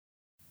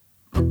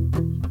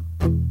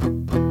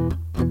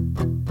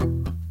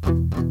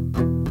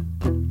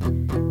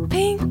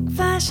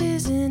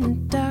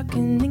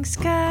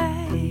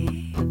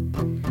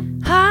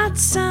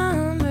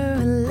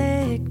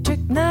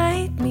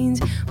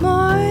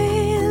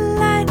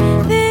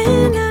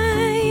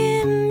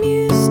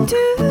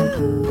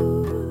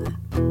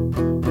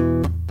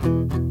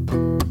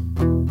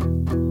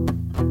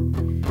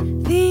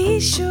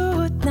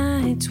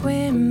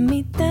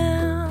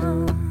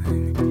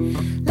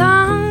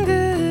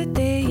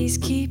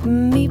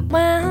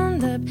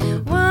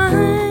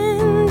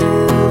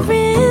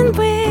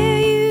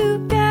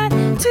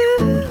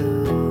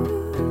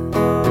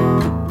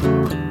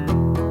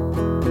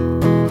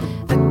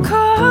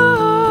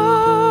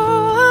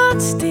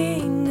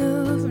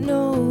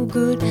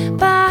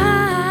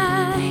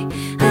goodbye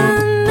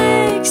and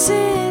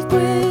exit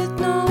with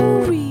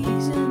no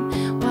reason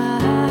why.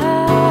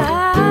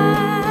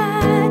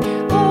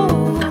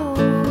 Oh,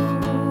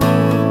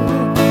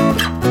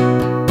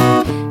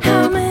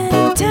 how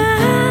many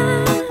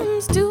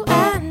times do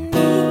I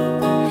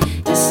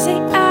need to say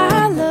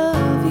I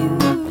love you?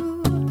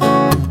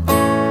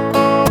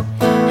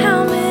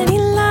 How many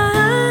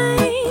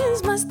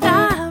lines must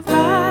I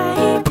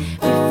write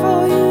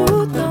before you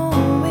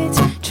know it's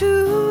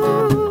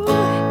true?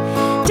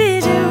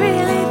 Did you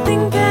really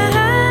think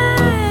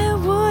I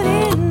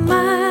wouldn't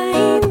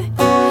mind?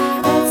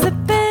 That's the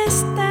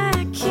best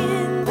I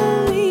can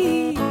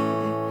believe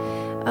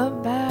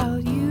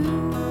about you.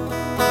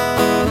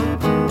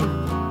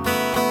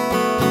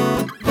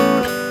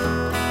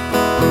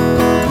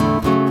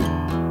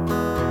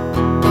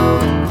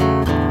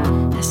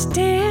 I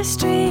stare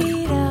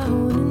straight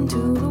out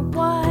into the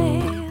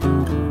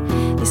wild.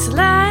 This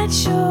light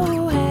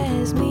show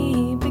has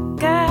me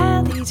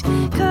beguiled. Each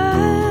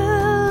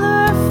colorful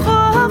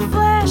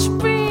flash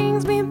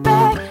brings me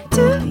back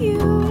to you.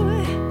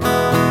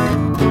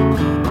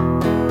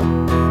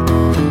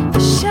 The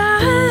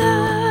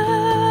sharp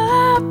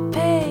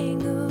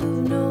pang of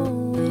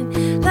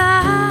knowing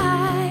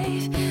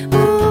life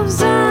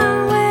moves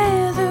on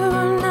whether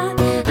or not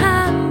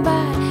I'm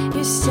by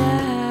your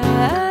side.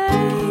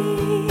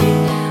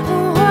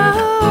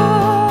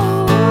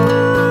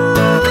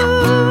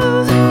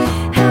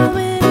 How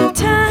many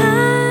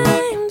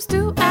times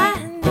do I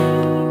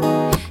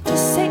need to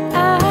say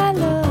I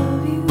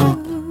love you?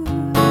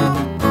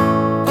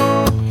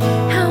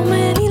 How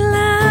many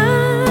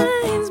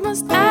lines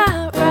must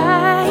I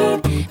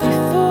write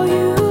before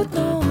you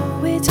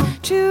know it's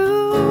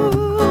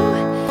true?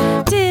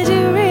 Did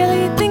you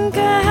really think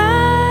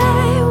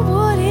I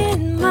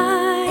wouldn't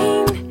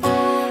mind?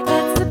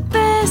 That's the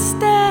best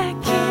I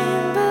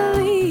can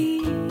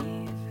believe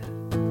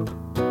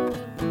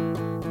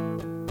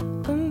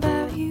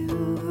about you.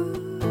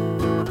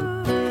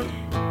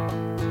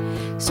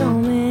 So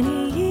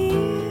many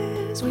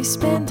years we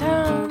spent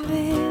on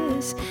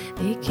this,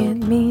 they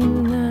can't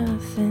mean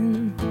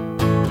nothing.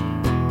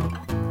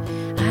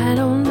 I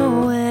don't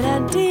know what I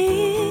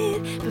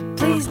did, but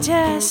please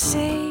just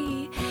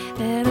say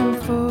that I'm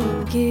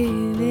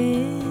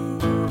forgiven.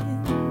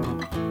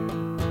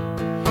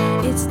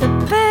 It's the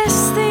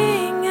best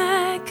thing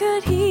I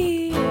could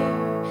hear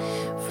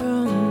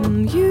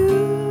from you.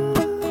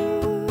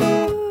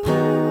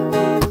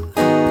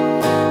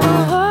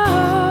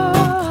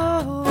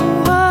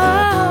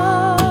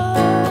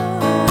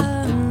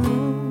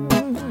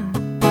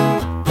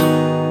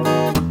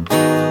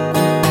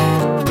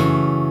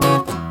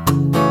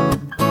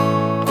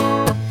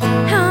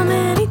 How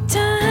many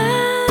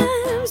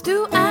times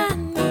do I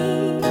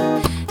need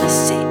to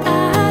say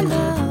I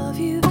love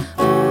you?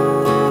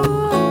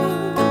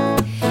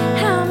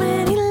 How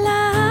many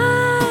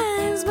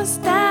lines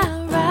must I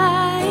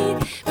write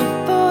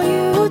before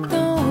you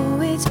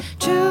know it's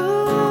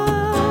true?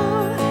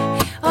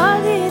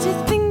 Or did you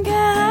think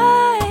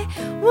I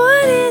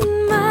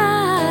wouldn't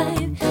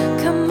mind?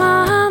 Come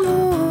on,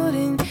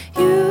 wouldn't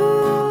you?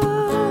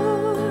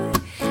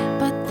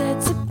 But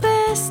that's the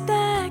best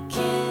I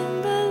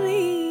can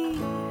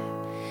believe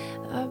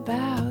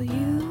about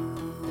you.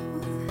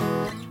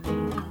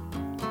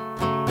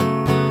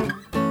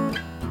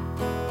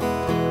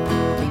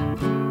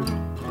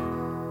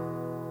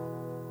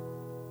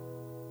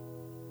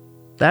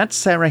 That's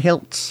Sarah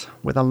Hiltz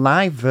with a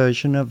live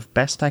version of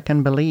Best I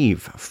Can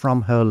Believe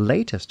from her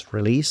latest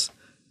release,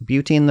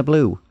 Beauty in the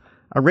Blue.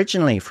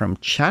 Originally from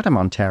Chatham,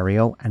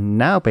 Ontario, and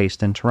now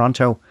based in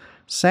Toronto,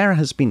 Sarah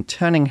has been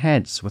turning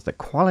heads with the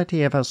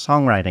quality of her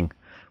songwriting,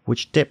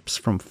 which dips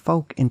from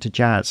folk into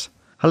jazz.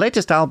 Her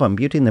latest album,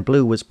 Beauty in the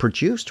Blue, was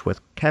produced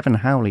with Kevin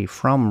Howley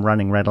from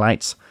Running Red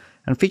Lights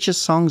and features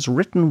songs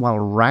written while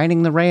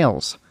riding the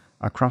rails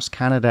across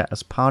Canada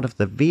as part of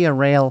the Via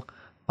Rail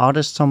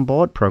Artists on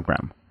Board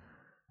program.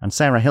 And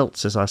Sarah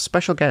Hiltz is our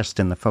special guest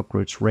in the Folk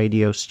Roots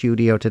Radio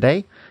studio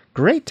today.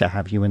 Great to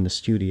have you in the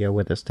studio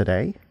with us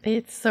today.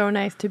 It's so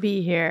nice to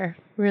be here.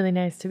 Really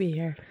nice to be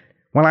here.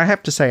 Well, I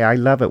have to say, I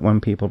love it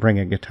when people bring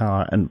a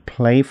guitar and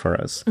play for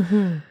us.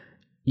 Mm-hmm.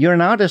 You're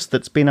an artist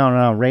that's been on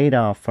our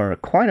radar for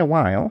quite a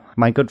while.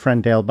 My good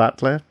friend Dale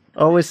Butler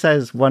always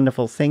says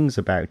wonderful things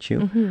about you.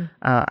 Mm-hmm.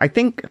 I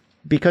think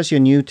because you're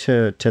new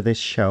to this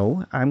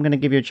show, I'm going to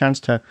give you a chance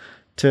to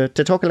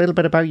talk a little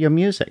bit about your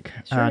music.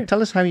 Sure.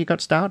 Tell us how you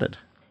got started.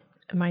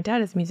 My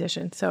dad is a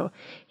musician, so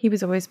he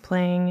was always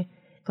playing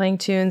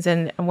tunes.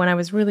 And when I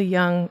was really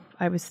young,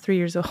 I was 3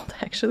 years old,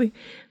 actually,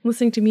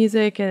 listening to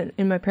music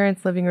in my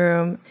parents' living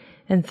room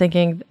and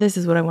thinking, this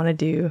is what I want to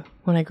do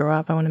when I grow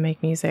up. I want to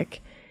make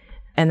music.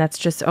 And that's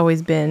just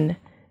always been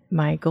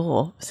my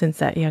goal since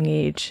that young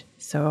age.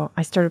 So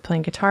I started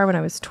playing guitar when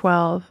I was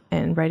 12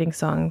 and writing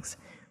songs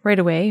right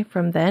away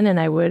from then. And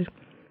I would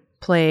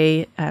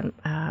play, at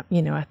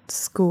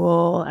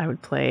school. I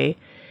would play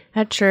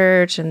at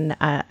church. And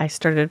I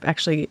started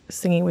actually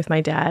singing with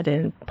my dad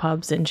in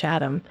pubs in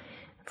Chatham.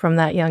 from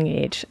that young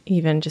age,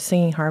 even just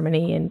singing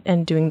harmony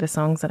and doing the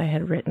songs that I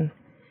had written.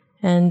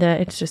 And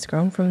it's just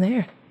grown from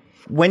there.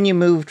 When you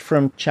moved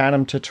from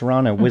Chatham to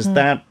Toronto, was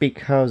that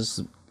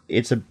because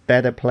it's a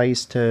better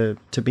place to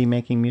be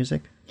making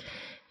music?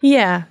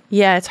 Yeah.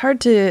 It's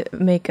hard to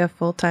make a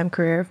full-time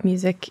career of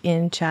music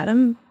in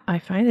Chatham. I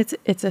find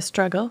it's a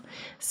struggle.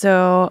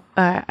 So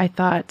I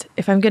thought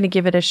if I'm going to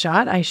give it a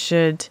shot, I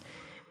should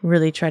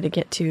really try to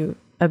get to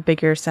a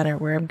bigger center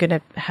where I'm going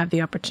to have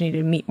the opportunity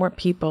to meet more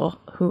people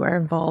who are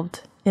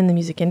involved in the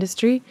music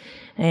industry.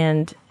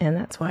 And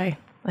that's why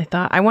I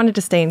thought I wanted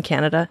to stay in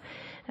Canada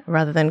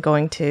rather than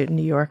going to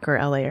New York or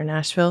LA or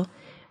Nashville,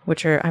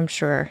 which are, I'm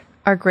sure,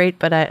 are great.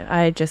 But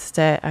I just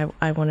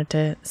I wanted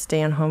to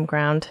stay on home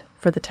ground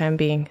for the time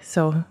being.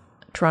 So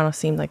Toronto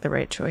seemed like the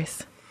right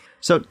choice.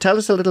 So tell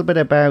us a little bit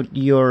about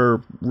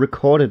your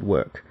recorded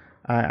work.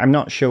 I'm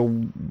not sure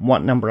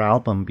what number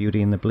album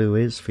Beauty in the Blue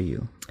is for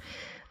you.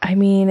 I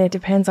mean, it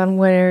depends on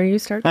where you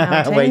start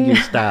counting. Where you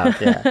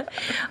start, yeah.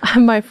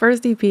 My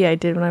first EP I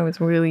did when I was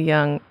really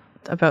young,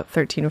 about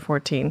 13 or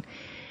 14.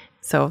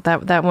 So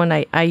that one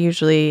I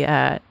usually,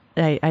 I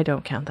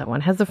don't count that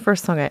one. It has the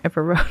first song I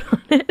ever wrote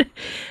on it.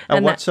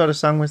 And what sort of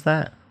song was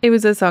that? It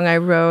was a song I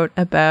wrote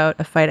about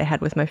a fight I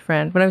had with my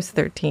friend when I was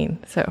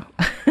 13. So,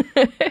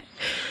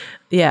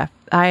 yeah,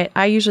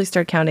 I usually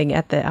start counting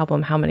at the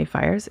album How Many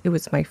Fires. It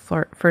was my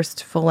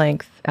first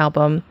full-length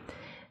album,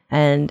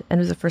 and it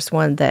was the first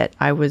one that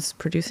I was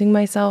producing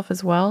myself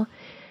as well.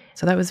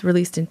 So that was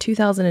released in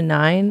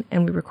 2009,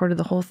 and we recorded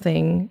the whole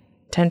thing,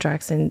 10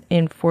 tracks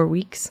in 4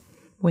 weeks,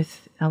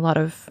 with a lot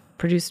of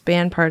produced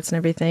band parts and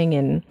everything,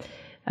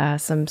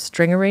 and some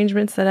string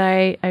arrangements that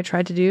I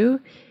tried to do.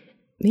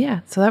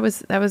 Yeah, so that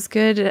was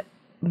good.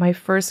 My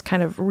first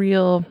kind of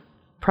real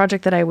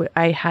project that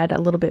I had a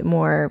little bit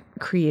more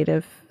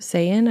creative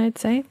say in, I'd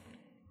say.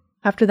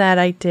 After that,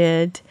 I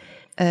did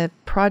a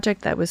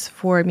project that was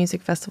for a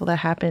music festival that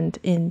happened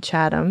in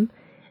Chatham.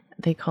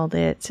 They called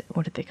it,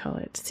 what did they call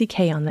it? CK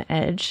on the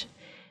Edge.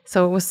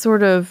 So it was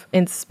sort of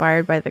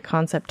inspired by the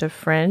concept of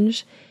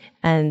Fringe,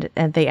 and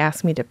they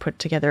asked me to put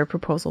together a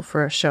proposal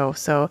for a show.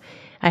 So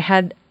I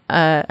had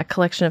a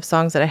collection of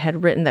songs that I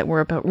had written that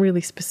were about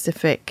really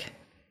specific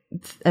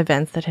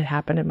events that had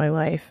happened in my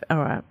life.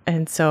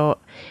 And so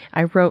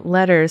I wrote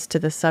letters to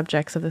the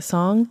subjects of the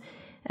song,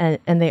 and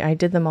I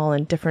did them all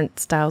in different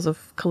styles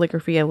of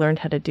calligraphy. I learned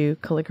how to do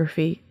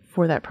calligraphy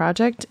for that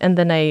project. And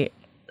then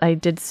I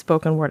did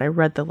spoken word. I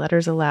read the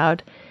letters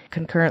aloud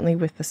concurrently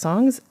with the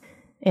songs.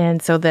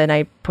 And so then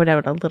I put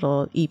out a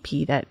little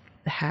EP that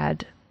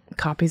had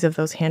copies of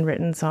those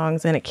handwritten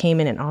songs, and it came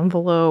in an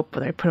envelope,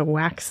 but I put a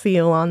wax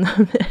seal on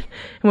them.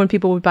 And when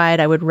people would buy it,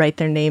 I would write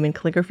their name in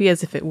calligraphy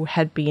as if it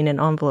had been an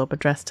envelope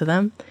addressed to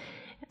them.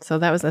 So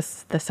that was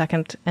the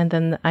second. And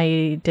then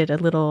I did a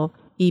little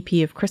EP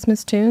of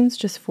Christmas tunes,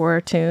 just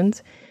 4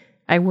 tunes.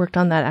 I worked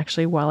on that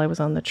actually while I was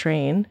on the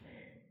train,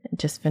 and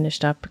just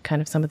finished up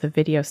kind of some of the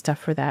video stuff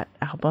for that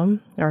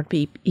album or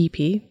EP.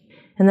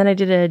 And then I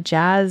did a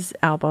jazz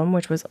album,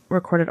 which was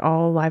recorded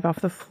all live off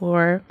the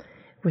floor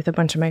with a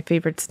bunch of my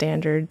favorite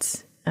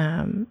standards.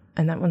 And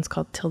that one's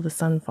called Till the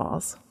Sun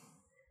Falls.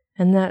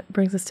 And that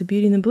brings us to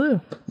Beauty in the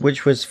Blue.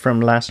 Which was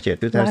from last year,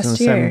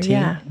 2017? Last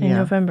year, in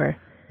November.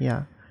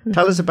 Yeah.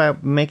 Tell us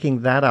about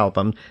making that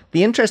album.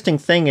 The interesting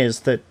thing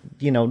is that,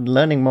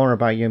 learning more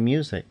about your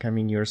music. I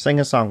mean, you're a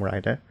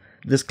singer-songwriter.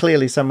 There's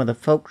clearly some of the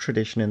folk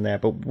tradition in there,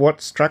 but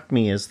what struck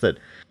me is that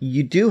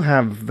you do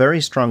have very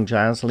strong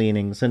jazz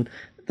leanings, and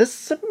there's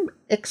some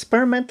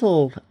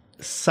experimental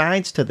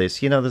sides to this.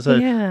 There's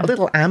a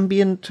little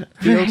ambient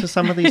feel to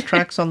some of these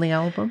tracks on the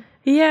album.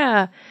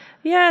 Yeah.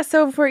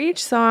 So for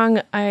each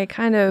song, I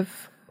kind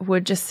of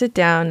would just sit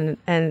down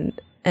and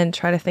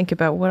try to think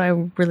about what I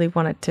really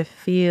want it to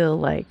feel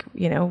like.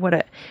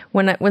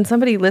 When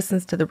somebody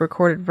listens to the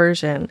recorded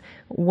version,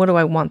 what do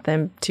I want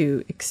them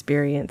to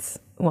experience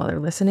while they're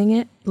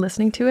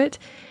listening to it?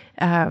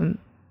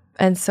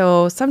 And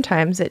so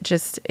sometimes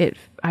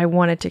I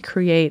wanted to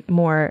create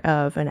more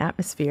of an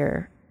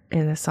atmosphere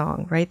in the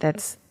song, right?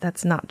 That's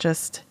not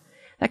just,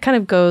 that kind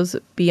of goes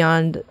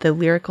beyond the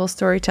lyrical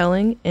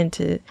storytelling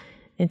into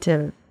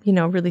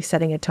really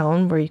setting a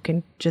tone where you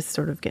can just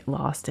sort of get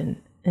lost in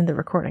the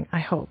recording, I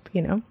hope,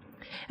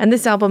 And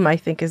this album, I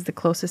think, is the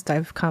closest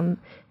I've come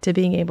to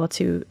being able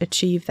to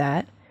achieve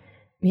that.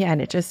 Yeah,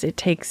 and it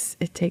takes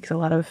a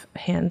lot of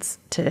hands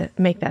to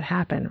make that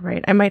happen,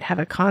 right? I might have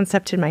a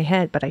concept in my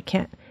head, but I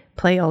can't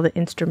play all the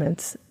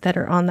instruments that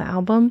are on the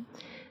album.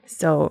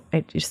 So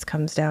it just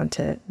comes down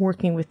to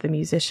working with the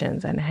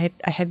musicians. And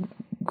I had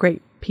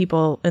great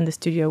people in the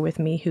studio with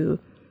me who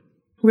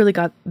really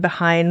got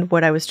behind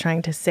what I was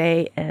trying to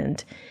say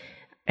and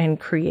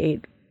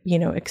create,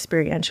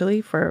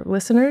 experientially for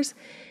listeners.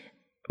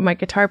 My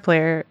guitar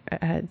player,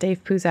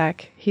 Dave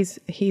Puzak,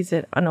 he's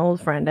an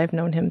old friend. I've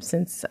known him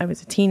since I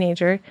was a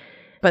teenager,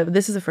 but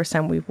this is the first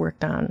time we've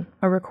worked on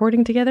a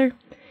recording together.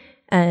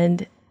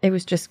 And it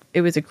was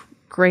a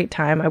great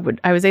time.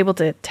 I was able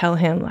to tell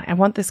him, I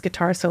want this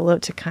guitar solo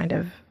to kind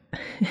of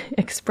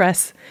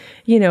express,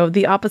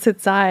 the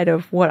opposite side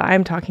of what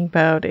I'm talking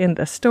about in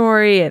the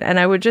story. And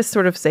I would just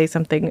sort of say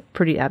something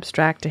pretty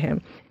abstract to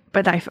him.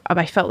 But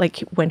I felt like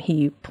when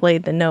he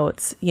played the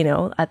notes,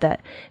 the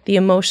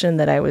emotion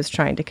that I was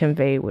trying to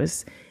convey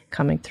was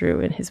coming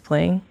through in his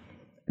playing.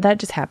 That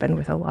just happened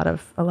with a lot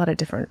of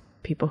different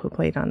people who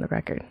played on the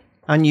record.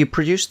 And you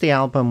produced the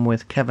album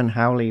with Kevin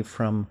Howley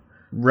from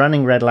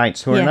Running Red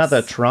Lights, who are Yes.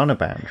 another Toronto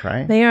band,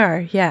 right? They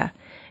are, yeah.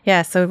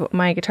 Yeah, so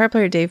my guitar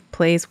player Dave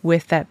plays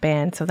with that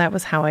band, so that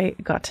was how I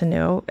got to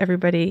know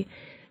everybody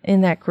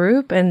in that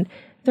group, and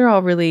they're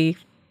all really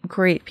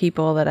great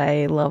people that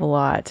I love a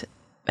lot.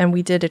 And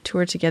we did a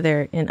tour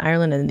together in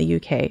Ireland and the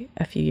UK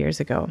a few years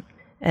ago.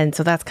 And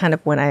so that's kind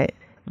of when I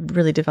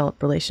really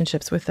developed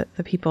relationships with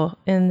the people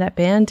in that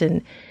band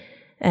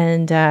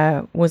and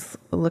was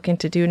looking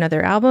to do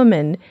another album.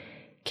 And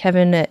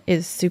Kevin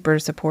is super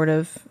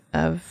supportive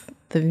of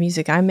the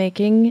music I'm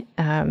making.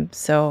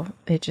 So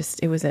it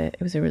was a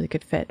really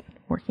good fit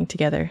working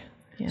together.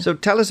 Yeah. So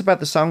tell us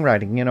about the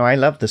songwriting. I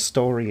love the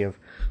story of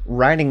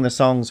writing the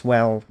songs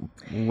well,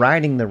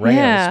 riding the rails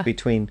Yeah.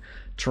 between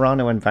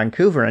Toronto and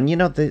Vancouver. And,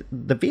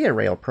 the Via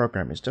Rail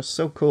program is just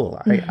so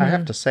cool. I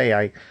have to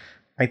say,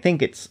 I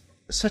think it's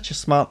such a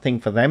smart thing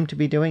for them to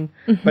be doing,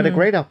 but a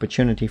great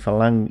opportunity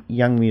for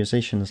young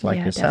musicians like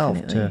Yeah,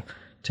 yourself definitely.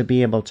 to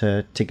be able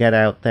to get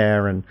out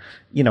there and,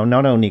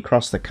 not only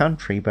cross the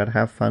country, but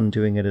have fun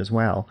doing it as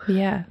well.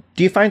 Yeah.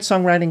 Do you find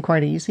songwriting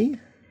quite easy?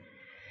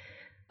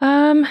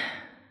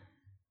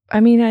 I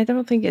mean, I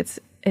don't think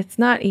it's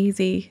not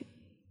easy.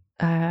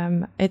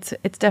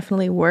 It's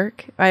definitely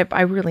work.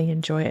 I really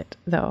enjoy it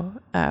though.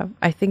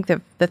 I think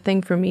that the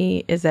thing for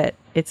me is that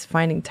it's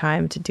finding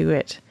time to do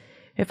it.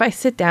 If I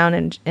sit down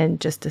and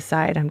just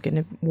decide I'm going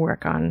to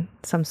work on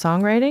some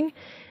songwriting,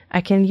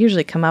 I can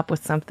usually come up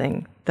with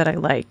something that I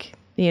like,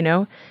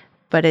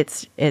 but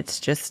it's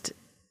just,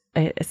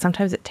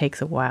 sometimes it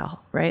takes a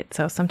while, right?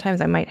 So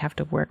sometimes I might have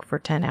to work for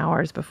 10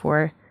 hours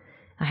before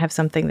I have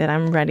something that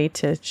I'm ready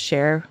to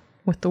share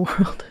with the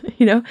world,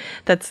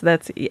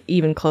 that's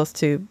even close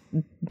to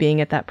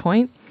being at that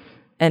point.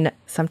 And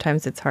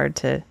sometimes it's hard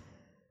to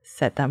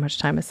set that much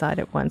time aside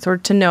at once, or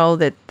to know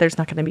that there's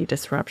not going to be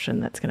disruption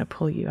that's going to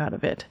pull you out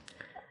of it.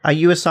 Are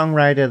you a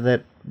songwriter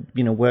that,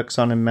 works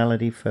on a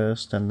melody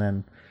first and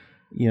then,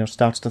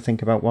 starts to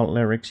think about what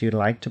lyrics you'd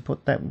like to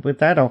put that with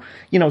that? Or,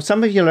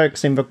 some of your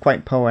lyrics seem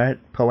quite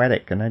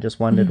poetic, and I just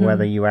wondered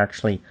whether you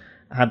actually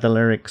had the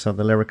lyrics or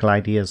the lyrical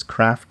ideas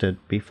crafted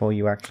before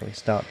you actually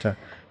start to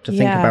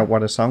think about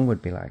what a song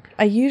would be like.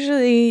 I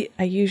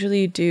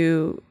usually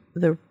do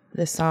the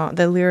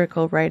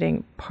lyrical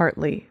writing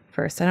partly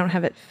first. I don't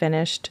have it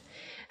finished.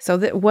 So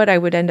what I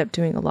would end up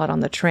doing a lot on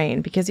the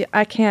train, because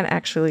I can't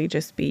actually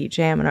just be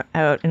jamming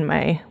out in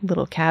my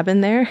little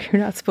cabin there.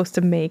 You're not supposed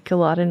to make a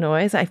lot of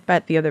noise. I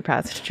bet the other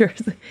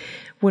passengers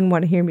wouldn't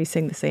want to hear me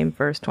sing the same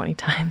verse 20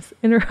 times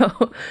in a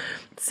row.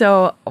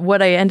 So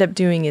what I end up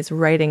doing is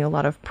writing a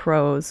lot of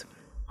prose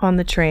on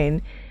the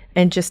train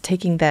and just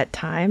taking that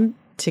time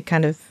to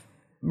kind of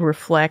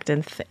reflect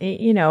and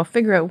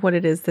figure out what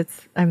it is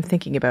I'm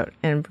thinking about,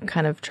 and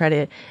kind of try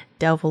to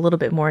delve a little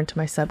bit more into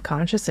my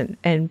subconscious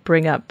and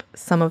bring up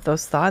some of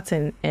those thoughts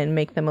and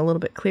make them a little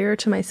bit clearer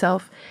to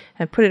myself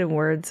and put it in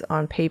words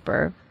on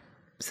paper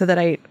so that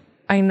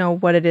I know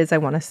what it is I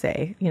want to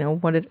say,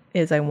 what it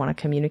is I want to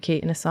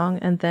communicate in a song.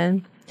 And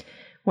then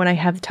when I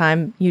have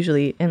time,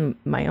 usually in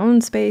my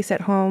own space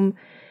at home,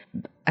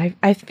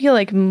 I feel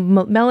like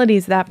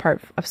melodies, that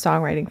part of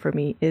songwriting for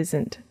me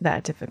isn't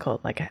that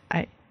difficult. Like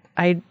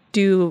I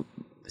do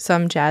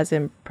some jazz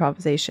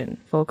improvisation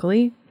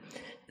vocally.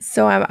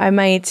 So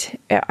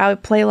I'll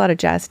play a lot of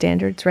jazz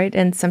standards, right?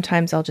 And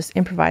sometimes I'll just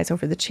improvise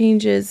over the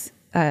changes,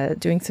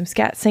 doing some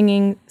scat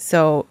singing.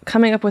 So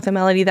coming up with a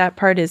melody, that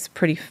part is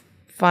pretty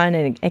fun,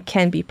 and it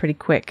can be pretty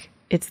quick.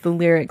 It's the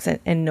lyrics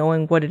and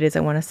knowing what it is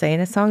I want to say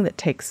in a song that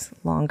takes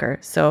longer.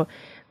 So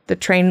the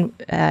train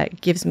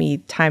gives me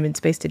time and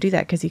space to do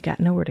that, because you got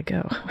nowhere to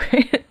go,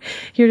 right?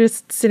 You're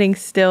just sitting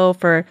still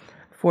for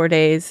 4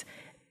 days.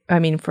 I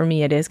mean, for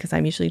me it is, because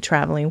I'm usually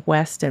traveling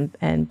west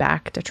and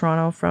back to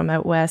Toronto from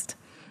out west.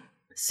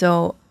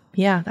 So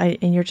yeah,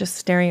 and you're just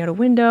staring out a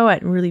window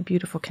at really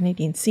beautiful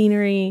Canadian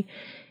scenery.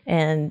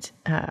 And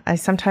I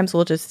sometimes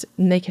will just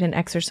make it an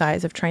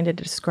exercise of trying to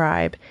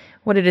describe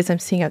what it is I'm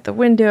seeing out the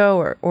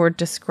window, or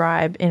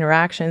describe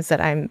interactions that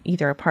I'm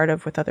either a part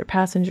of with other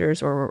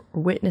passengers or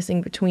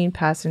witnessing between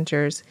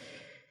passengers.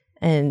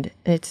 And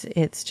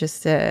it's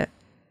just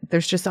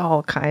there's just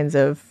all kinds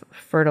of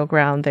fertile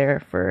ground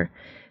there for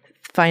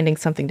finding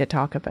something to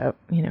talk about,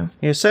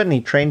 Yeah,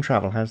 certainly train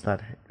travel has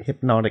that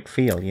hypnotic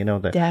feel,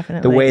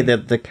 Definitely. the way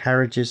that the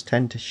carriages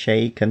tend to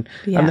shake, and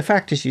the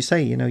fact, as you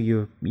say,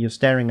 you're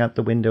staring out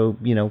the window,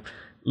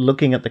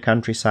 looking at the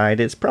countryside.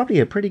 It's probably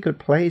a pretty good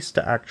place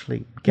to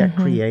actually get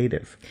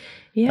creative,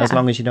 as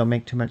long as you don't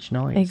make too much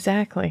noise.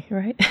 Exactly,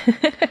 right?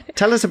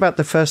 Tell us about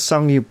the first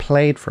song you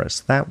played for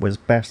us. That was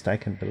Best I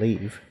Can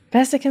Believe.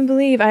 Best I Can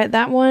Believe.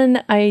 That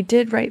one, I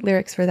did write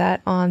lyrics for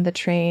that on the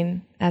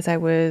train as I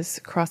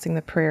was crossing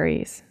the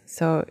prairies.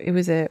 So it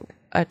was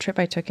a trip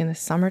I took in the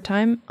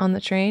summertime on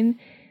the train,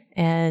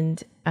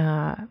 and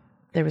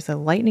there was a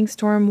lightning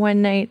storm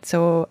one night.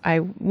 So I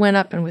went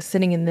up and was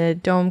sitting in the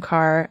dome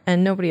car,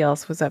 and nobody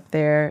else was up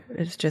there. It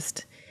was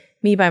just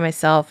me by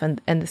myself,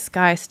 and the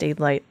sky stayed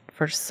light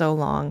for so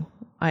long.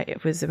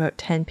 It was about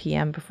 10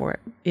 p.m. before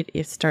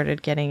it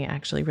started getting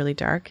actually really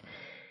dark.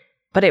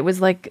 But it was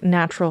like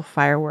natural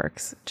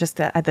fireworks. Just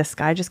that the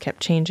sky just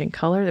kept changing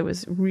color. It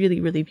was really,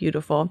 really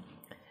beautiful.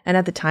 And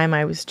at the time,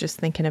 I was just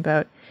thinking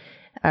about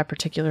a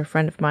particular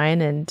friend of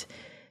mine, and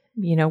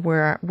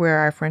where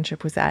our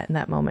friendship was at in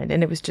that moment.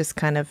 And it was just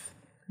kind of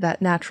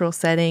that natural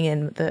setting,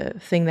 and the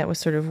thing that was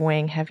sort of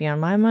weighing heavy on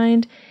my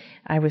mind.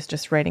 I was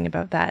just writing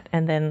about that.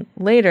 And then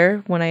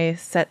later, when I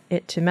set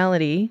it to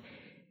melody,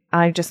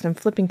 I just am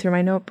flipping through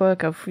my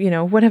notebook of,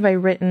 what have I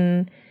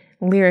written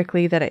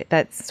lyrically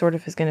that sort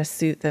of is going to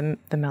suit the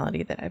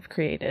melody that I've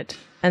created.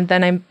 And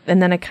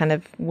then I kind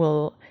of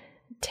will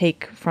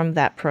take from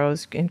that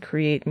prose and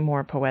create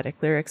more poetic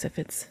lyrics if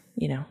it's,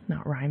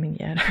 not rhyming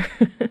yet.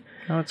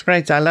 Oh, it's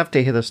great. I love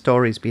to hear the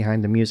stories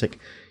behind the music.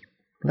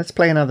 Let's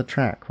play another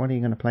track. What are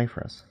you going to play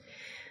for us?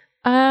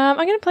 I'm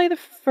going to play the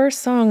first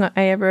song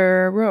I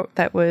ever wrote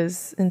that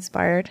was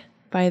inspired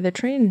by the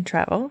train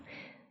travel.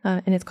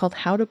 And it's called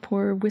How to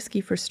Pour Whiskey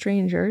for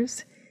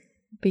Strangers,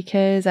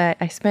 because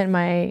I spent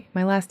my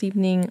last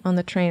evening on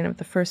the train of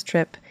the first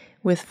trip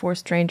with 4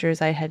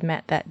 strangers I had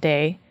met that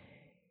day.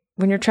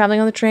 When you're traveling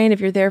on the train, if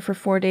you're there for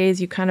 4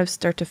 days, you kind of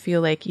start to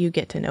feel like you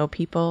get to know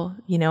people.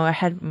 I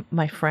had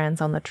my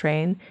friends on the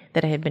train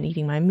that I had been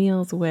eating my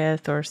meals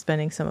with or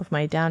spending some of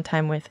my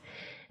downtime with.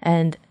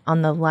 And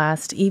on the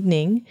last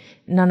evening,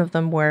 none of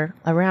them were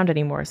around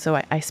anymore.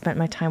 So I spent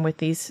my time with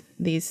these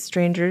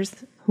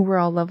strangers who were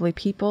all lovely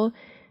people.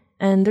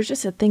 And there's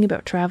just a thing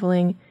about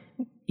traveling,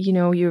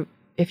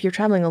 if you're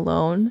traveling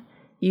alone,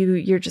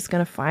 you're just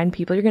going to find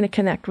people. You're going to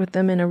connect with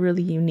them in a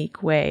really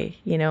unique way,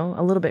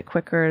 a little bit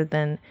quicker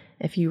than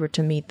if you were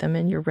to meet them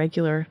in your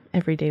regular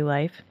everyday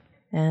life.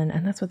 And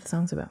that's what the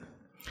song's about.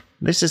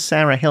 This is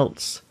Sarah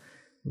Hiltz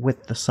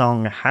with the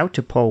song How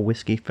to Pour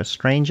Whiskey for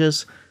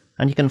Strangers,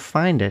 and you can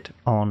find it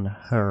on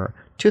her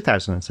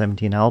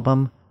 2017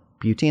 album,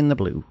 Beauty in the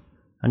Blue.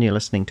 And you're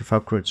listening to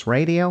Folk Roots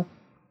Radio,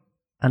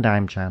 and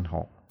I'm Jan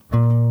Hall.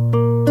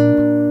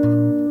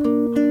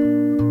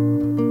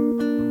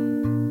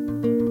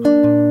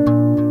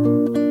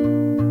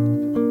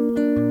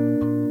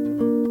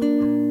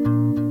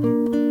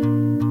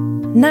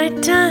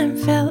 Nighttime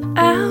fell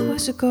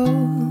hours ago.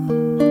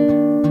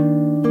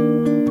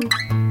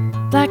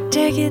 Black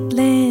jagged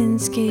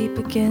landscape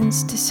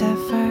against a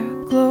sapphire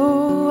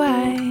glow.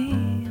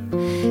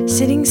 I'm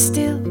sitting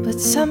still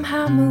but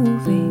somehow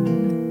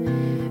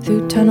moving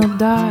through tunnel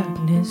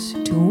darkness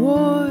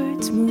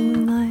towards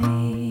moonlight.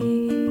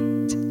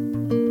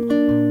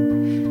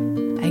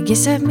 I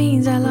guess that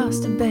means I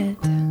lost a bet.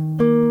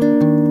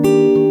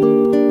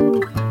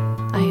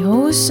 I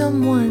owe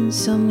someone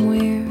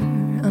somewhere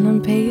an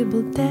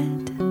unpayable debt.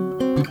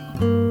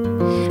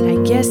 I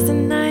guess the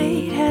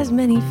night has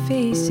many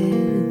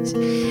faces,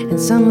 and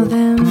some of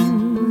them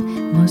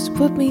must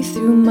put me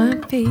through my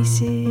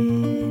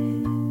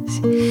paces.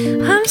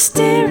 I'm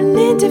staring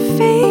into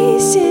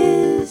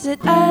faces that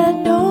I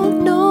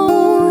don't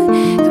know.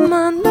 Come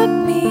on, look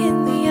me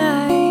in the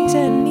eyes.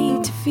 I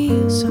need to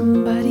feel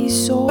somebody's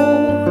soul.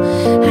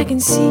 I can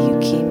see you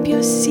keep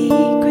your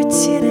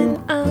secrets hidden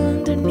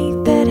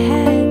underneath that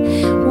hat.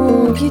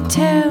 Won't you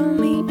tell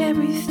me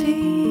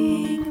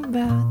everything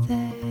about that?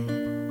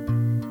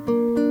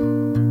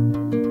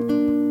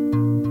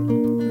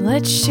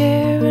 Let's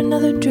share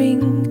another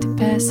drink to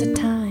pass the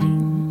time.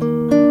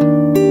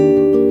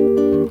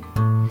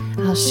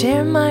 I'll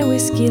share my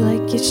whiskey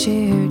like you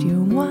shared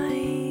your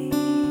wine.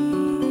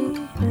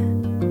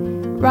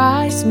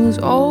 Rye smooths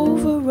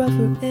over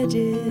rougher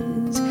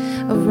edges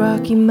of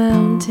rocky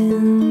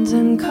mountains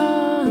and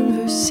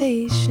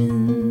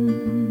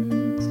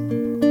conversations.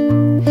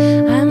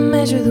 I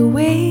measure the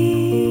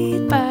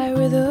weight by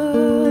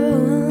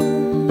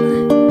rhythm,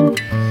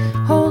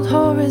 hold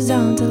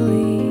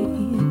horizontally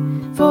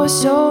for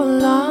so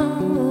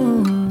long.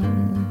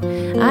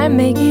 I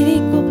make it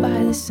equal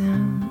by the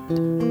sound.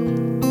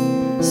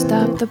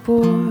 Stop the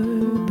pour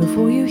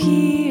before you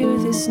hear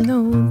this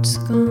note's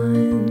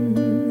gone.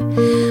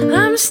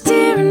 I'm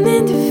staring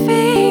into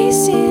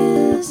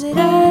faces that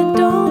I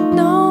don't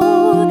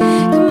know.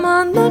 Come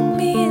on, look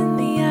me in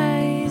the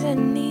eyes. I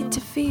need to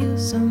feel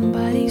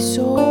somebody's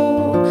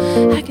soul.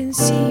 I can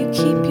see you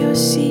keep your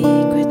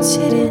secrets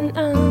hidden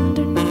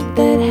underneath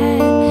that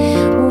hat.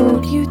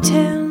 Won't you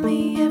tell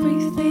me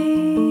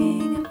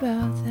everything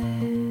about that?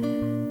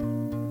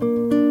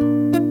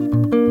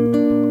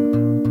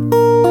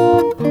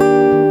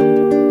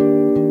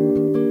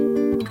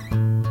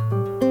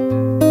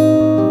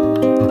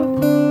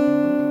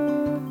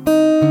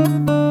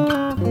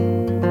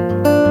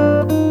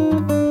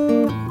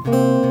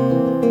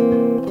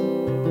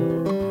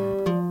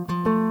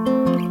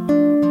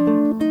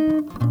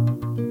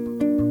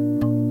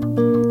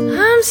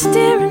 I'm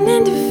staring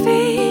into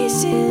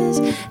faces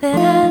that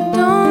I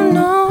don't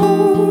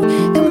know.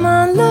 Come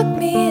on, look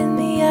me in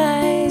the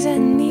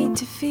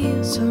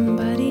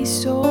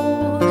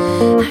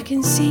I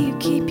can see you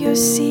keep your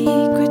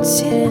secret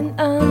sitting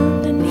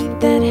underneath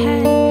that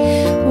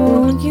hat.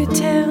 Won't you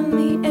tell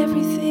me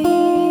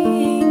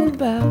everything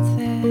about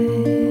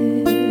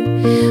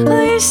that?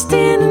 Well, you're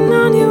standing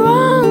on your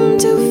own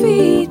 2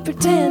 feet,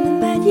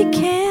 pretending that you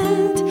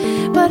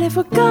can't. But if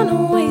we're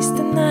gonna waste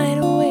the night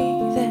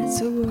away, that's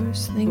the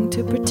worst thing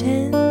to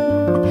pretend.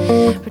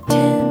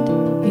 Pretend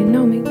you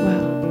know me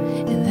well,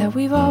 and that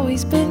we've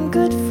always been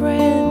good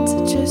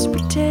friends. Just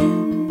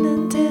pretend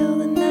until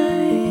the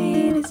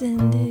night is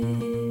ended.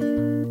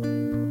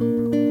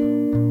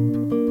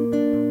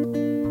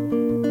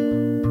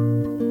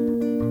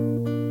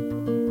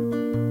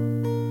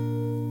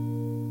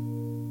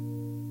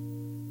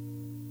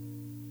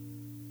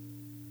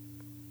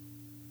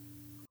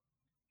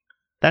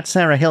 That's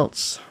Sarah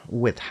Hiltz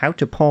with How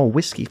to Pour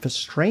Whiskey for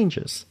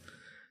Strangers.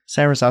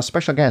 Sarah's our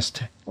special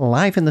guest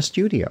live in the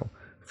studio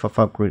for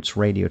Folk Roots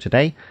Radio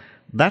today.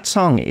 That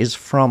song is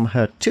from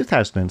her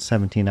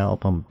 2017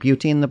 album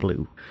Beauty in the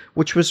Blue,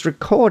 which was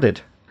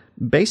recorded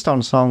based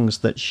on songs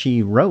that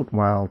she wrote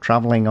while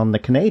traveling on the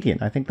Canadian.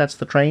 I think that's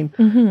the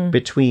train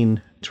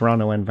between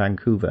Toronto and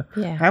Vancouver.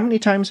 Yeah. How many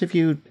times have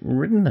you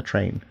ridden the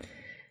train?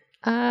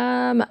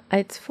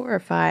 It's 4 or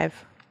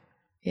 5.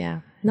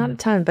 Yeah, not a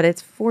ton, but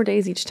it's 4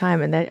 days each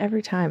time, and that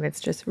every time it's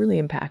just really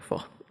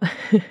impactful.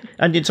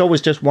 And it's always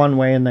just one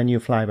way and then you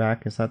fly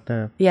back? Is that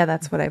the... Yeah,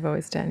 that's what I've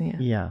always done, yeah.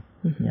 Yeah,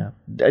 yeah.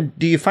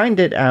 Do you find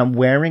it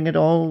wearing it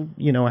all,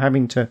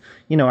 having to,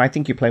 I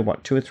think you play,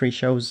 2 or 3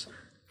 shows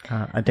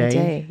a day? A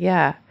day,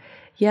 yeah.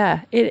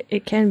 Yeah,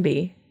 it can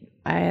be.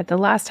 The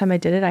last time I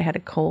did it, I had a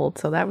cold,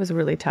 so that was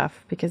really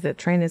tough because the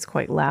train is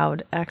quite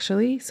loud,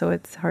 actually, so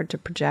it's hard to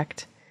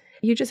project.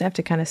 You just have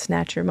to kind of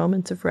snatch your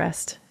moments of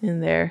rest in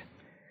there.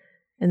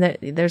 And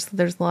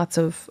there's lots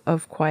of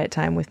quiet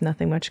time with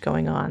nothing much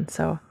going on.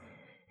 So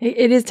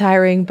it is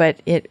tiring, but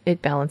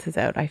it balances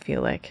out, I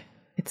feel like.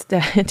 It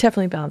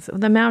definitely balances.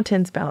 The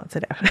mountains balance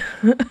it out.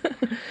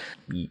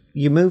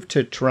 You moved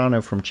to Toronto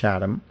from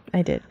Chatham.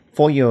 I did.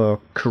 For your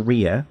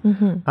career.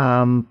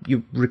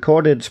 You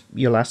recorded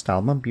your last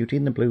album, Beauty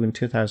in the Blue, in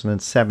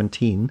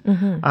 2017.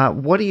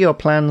 What are your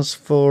plans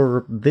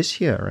for this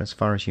year as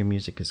far as your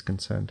music is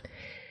concerned?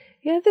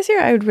 Yeah, this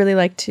year I would really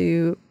like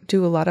to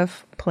do a lot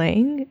of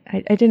playing.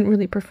 I didn't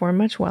really perform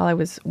much while I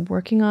was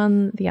working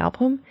on the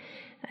album,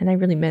 and I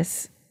really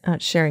miss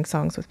sharing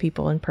songs with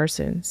people in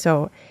person.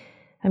 So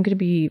I'm going to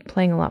be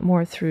playing a lot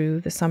more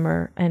through the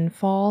summer and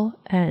fall,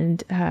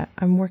 and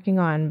I'm working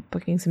on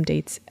booking some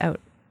dates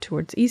out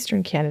towards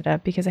Eastern Canada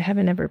because I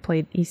haven't ever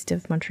played east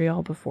of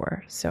Montreal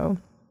before. So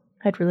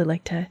I'd really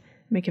like to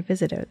make a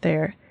visit out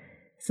there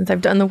since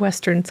I've done the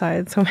western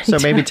side so many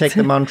times. So maybe take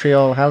the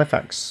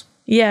Montreal-Halifax.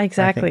 Yeah,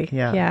 exactly.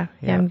 Yeah.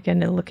 I'm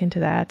going to look into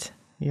that.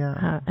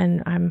 Yeah.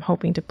 And I'm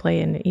hoping to play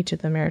in each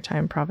of the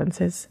maritime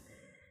provinces.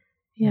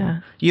 Yeah.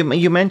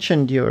 You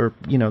mentioned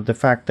the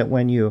fact that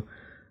when you're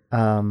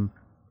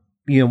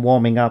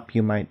warming up,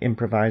 you might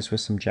improvise with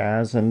some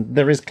jazz, and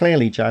there is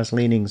clearly jazz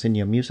leanings in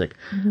your music.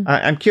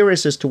 I'm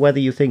curious as to whether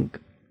you think,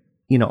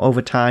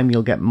 over time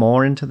you'll get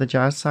more into the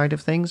jazz side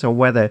of things, or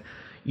whether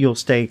you'll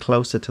stay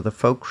closer to the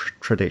folk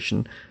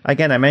tradition.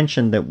 Again, I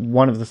mentioned that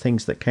one of the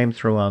things that came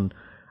through on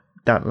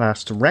that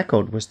last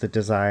record was the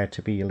desire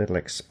to be a little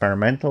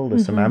experimental.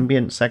 There's some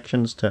ambient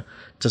sections to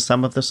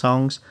some of the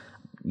songs.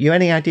 You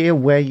any idea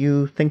where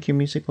you think your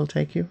music will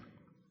take you?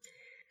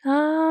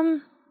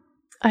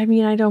 I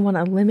mean, I don't want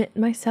to limit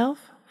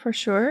myself for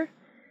sure.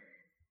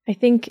 I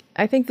think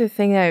the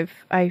thing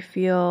I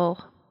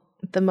feel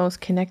the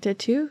most connected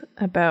to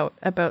about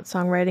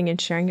songwriting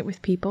and sharing it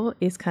with people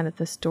is kind of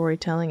the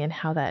storytelling and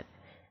how that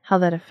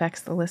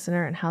affects the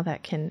listener and how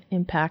that can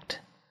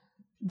impact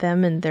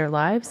them and their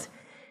lives.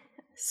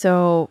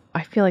 So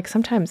I feel like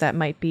sometimes that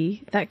might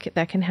be, that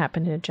can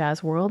happen in a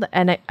jazz world.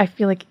 And I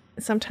feel like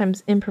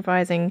sometimes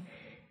improvising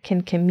can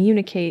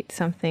communicate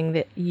something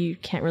that you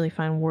can't really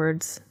find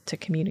words to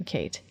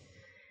communicate.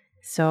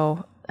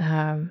 So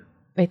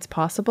it's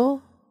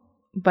possible,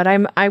 but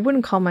I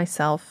wouldn't call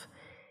myself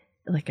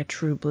like a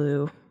true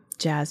blue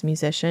jazz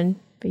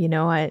musician. But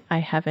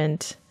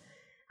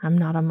I'm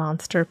not a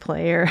monster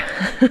player.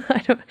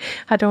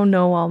 I don't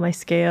know all my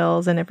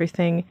scales and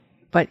everything.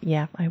 But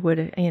yeah, I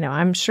would,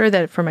 I'm sure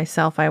that for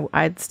myself,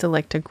 I'd still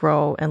like to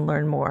grow and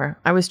learn more.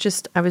 I was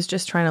just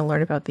trying to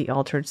learn about the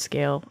altered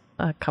scale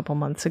a couple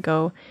months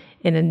ago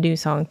in a new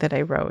song that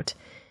I wrote,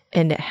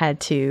 and it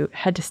had to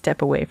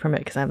step away from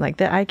it because I'm like,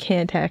 that I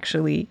can't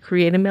actually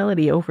create a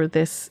melody over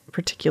this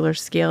particular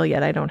scale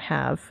yet. I don't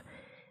have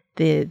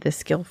the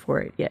skill for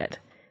it yet.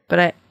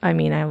 But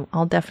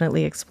I'll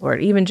definitely explore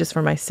it, even just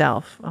for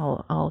myself.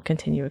 I'll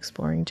continue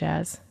exploring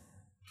jazz.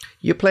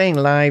 You're playing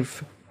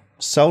live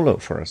solo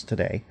for us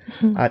today.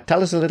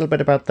 Tell us a little bit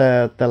about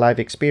the live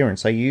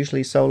experience. Are you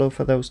usually solo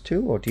for those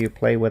two, or do you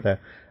play with a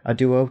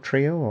duo,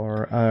 trio,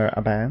 or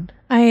a band?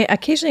 I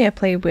occasionally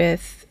play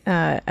with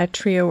a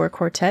trio or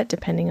quartet,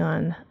 depending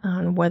on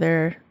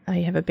whether I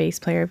have a bass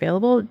player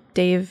available.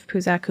 Dave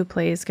Puzak, who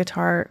plays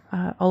guitar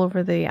all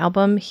over the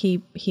album,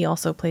 he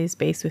also plays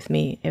bass with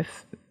me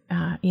if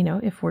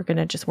if we're going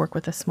to just work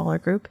with a smaller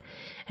group.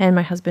 And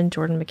my husband,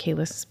 Jordan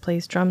Michaelis,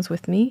 plays drums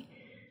with me.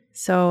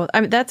 So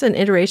that's an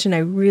iteration I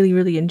really,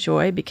 really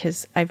enjoy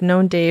because I've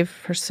known Dave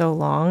for so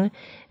long.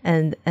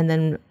 And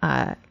then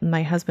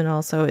my husband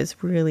also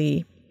is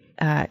really,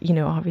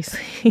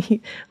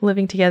 obviously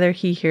living together,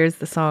 he hears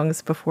the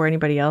songs before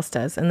anybody else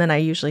does. And then I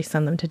usually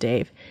send them to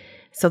Dave.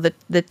 So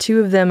the two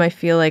of them, I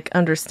feel like,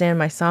 understand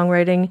my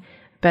songwriting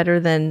better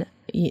than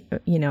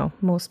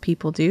most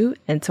people do.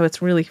 And so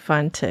it's really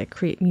fun to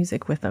create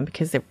music with them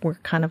because we're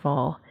kind of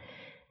all,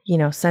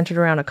 centered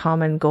around a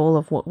common goal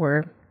of what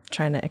we're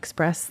trying to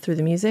express through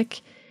the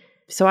music.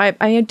 So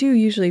I do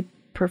usually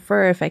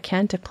prefer, if I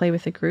can, to play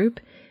with a group,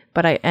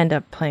 but I end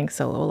up playing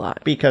solo a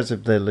lot. Because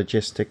of the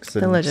logistics,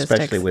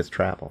 especially with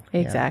travel.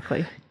 Exactly.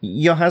 Yeah.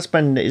 Your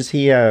husband, is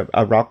he a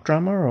rock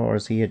drummer or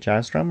is he a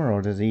jazz drummer,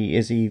 or is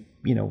he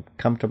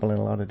comfortable in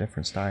a lot of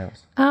different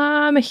styles?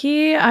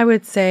 He, I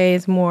would say,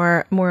 is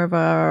more of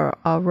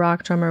a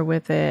rock drummer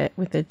with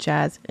a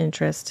jazz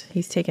interest.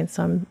 He's taken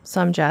some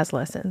jazz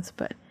lessons,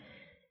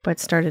 but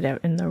started out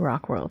in the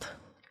rock world.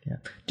 Yeah.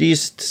 Do you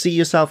see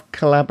yourself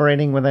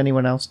collaborating with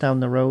anyone else down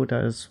the road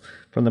as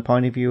from the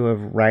point of view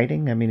of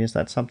writing? I mean, is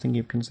that something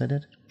you've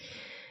considered?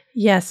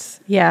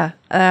 Yes. Yeah.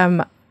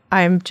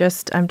 I'm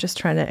just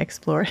trying to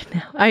explore it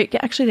now.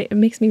 It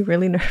makes me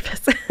really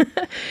nervous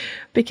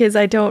because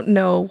I don't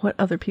know what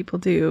other people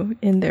do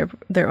in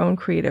their own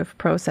creative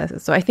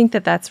processes. So I think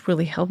that's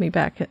really held me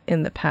back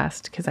in the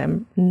past because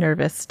I'm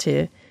nervous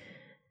to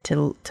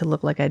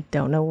look like I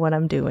don't know what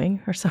I'm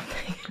doing or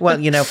something.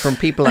 Well, from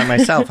people like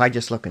myself, I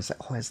just look and say,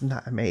 oh, isn't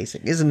that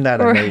amazing? Isn't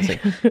that amazing?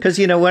 Because,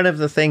 one of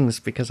the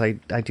things, because I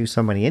do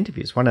so many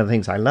interviews, one of the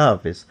things I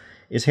love is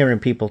hearing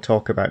people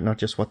talk about not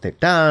just what they've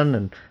done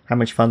and how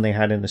much fun they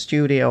had in the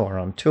studio or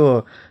on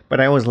tour, but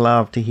I always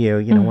love to hear,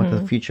 what are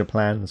the future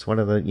plans? What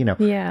are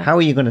the, how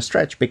are you going to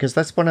stretch? Because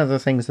that's one of the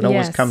things that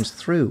always comes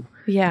through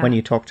when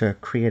you talk to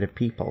creative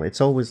people. It's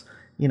always,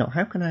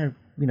 how can I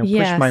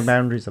push my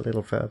boundaries a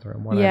little further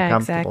and what I'm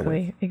comfortable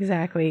with.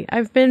 Exactly.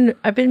 I've been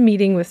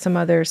meeting with some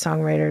other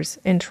songwriters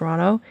in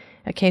Toronto,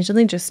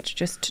 occasionally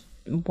just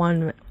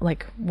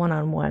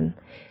one-on-one,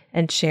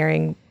 and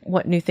sharing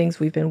what new things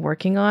we've been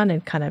working on,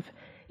 and kind of,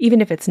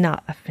 even if it's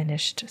not a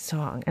finished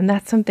song. And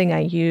that's something I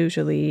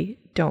usually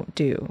don't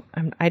do.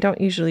 I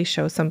don't usually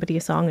show somebody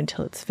a song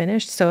until it's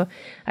finished. So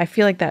I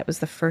feel like that was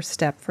the first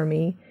step for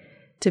me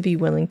to be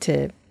willing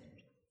to,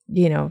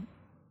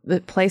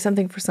 play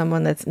something for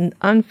someone that's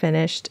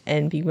unfinished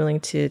and be willing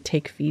to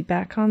take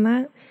feedback on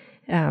that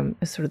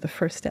is sort of the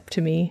first step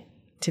to me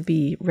to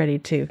be ready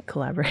to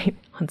collaborate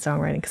on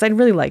songwriting, because I'd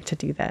really like to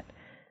do that.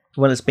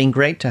 Well, it's been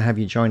great to have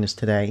you join us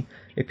today.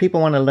 If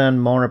people want to learn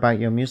more about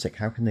your music,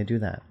 how can they do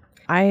that?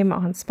 I'm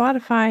on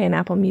Spotify and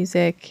Apple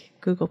Music,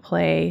 Google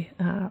Play,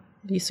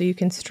 so you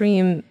can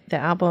stream the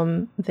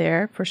album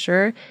there for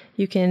sure.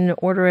 You can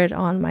order it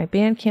on my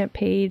Bandcamp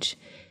page,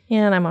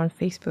 and I'm on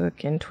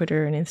Facebook and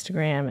Twitter and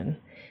Instagram and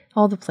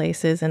all the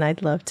places, and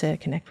I'd love to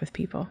connect with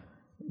people.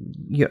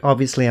 You're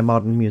obviously a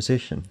modern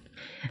musician,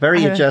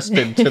 very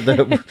adjusted to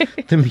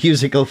the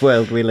musical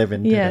world we live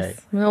in today.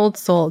 Yes, I'm an old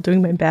soul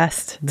doing my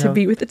best to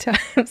be with the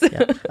times.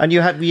 Yeah. And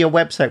you have your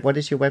website. What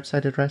is your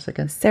website address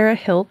again?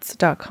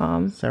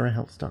 sarahhiltz.com.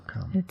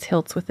 sarahhiltz.com. It's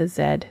Hiltz with a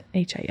Z,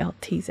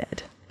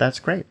 Hiltz. That's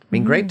great.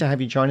 Been great to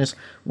have you join us.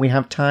 We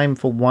have time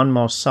for one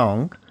more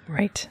song.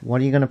 Right.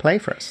 What are you going to play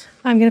for us?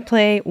 I'm going to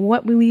play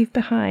What We Leave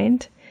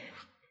Behind.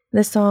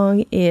 The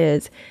song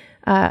is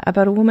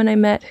about a woman I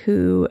met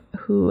who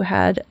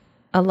had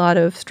a lot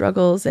of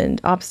struggles and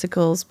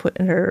obstacles put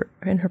in her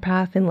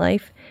path in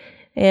life,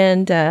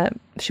 and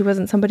she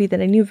wasn't somebody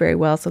that I knew very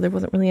well, so there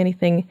wasn't really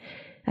anything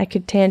I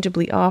could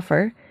tangibly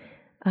offer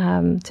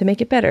to make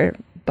it better.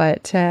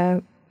 But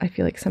I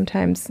feel like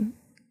sometimes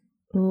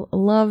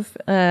love,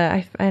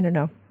 I don't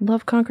know,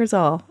 love conquers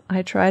all.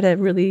 I try to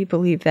really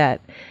believe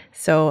that,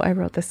 so I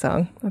wrote this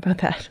song about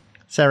that.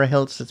 Sarah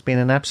Hiltz, it's been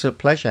an absolute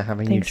pleasure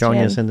having you join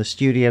us in the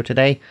studio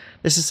today.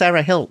 This is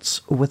Sarah Hiltz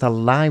with a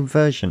live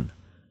version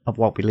of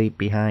What We Leave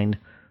Behind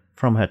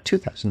from her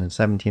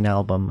 2017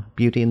 album,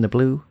 Beauty in the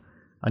Blue.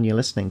 And you're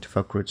listening to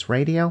Folk Roots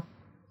Radio.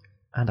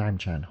 And I'm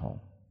Jan Hall.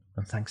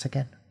 And thanks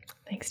again.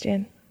 Thanks,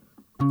 Jan.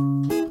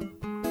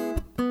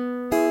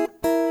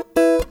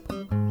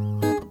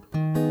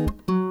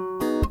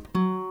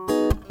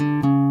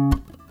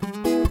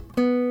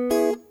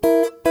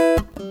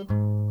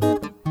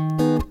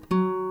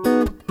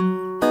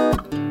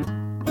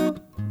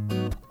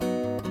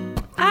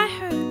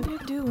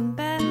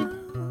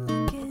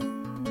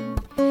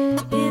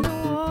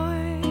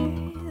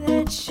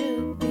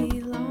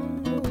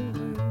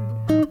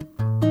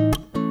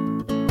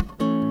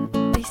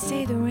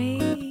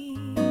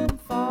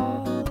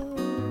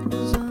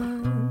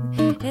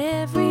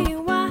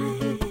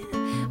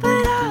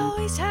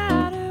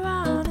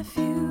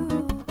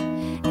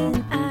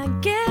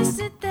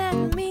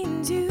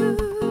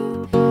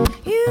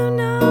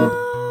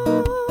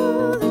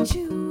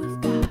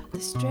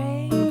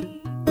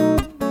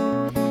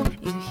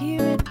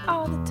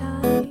 All the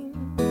time,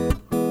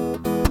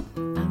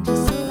 I'm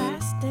just the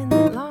last in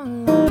the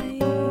long line.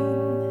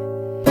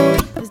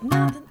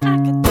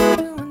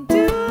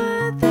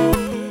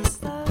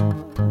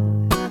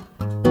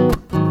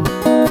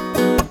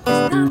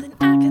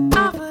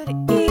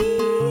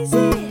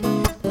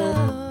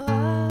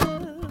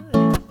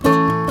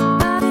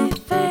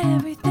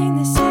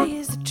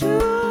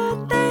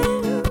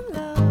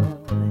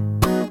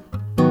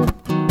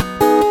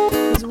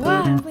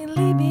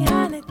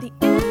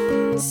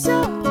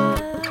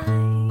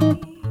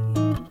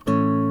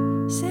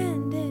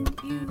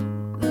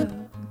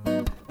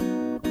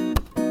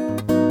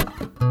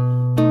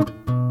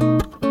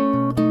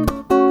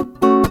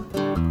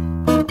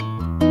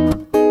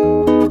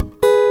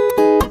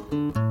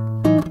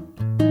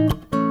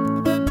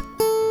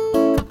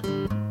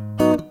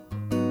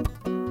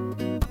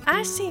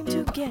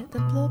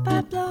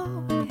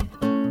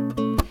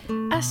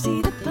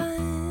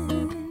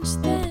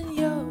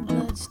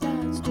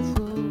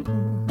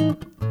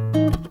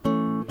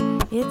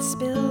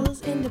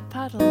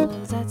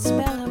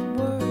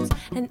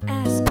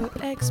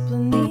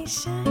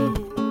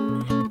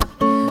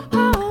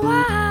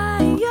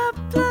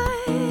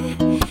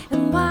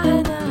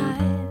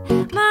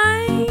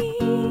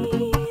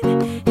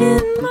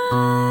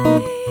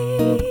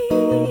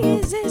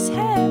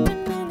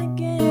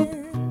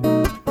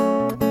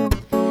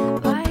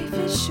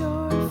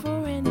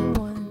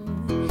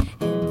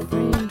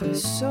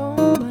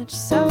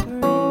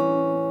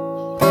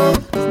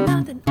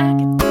 nothing I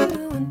can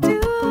do and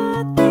do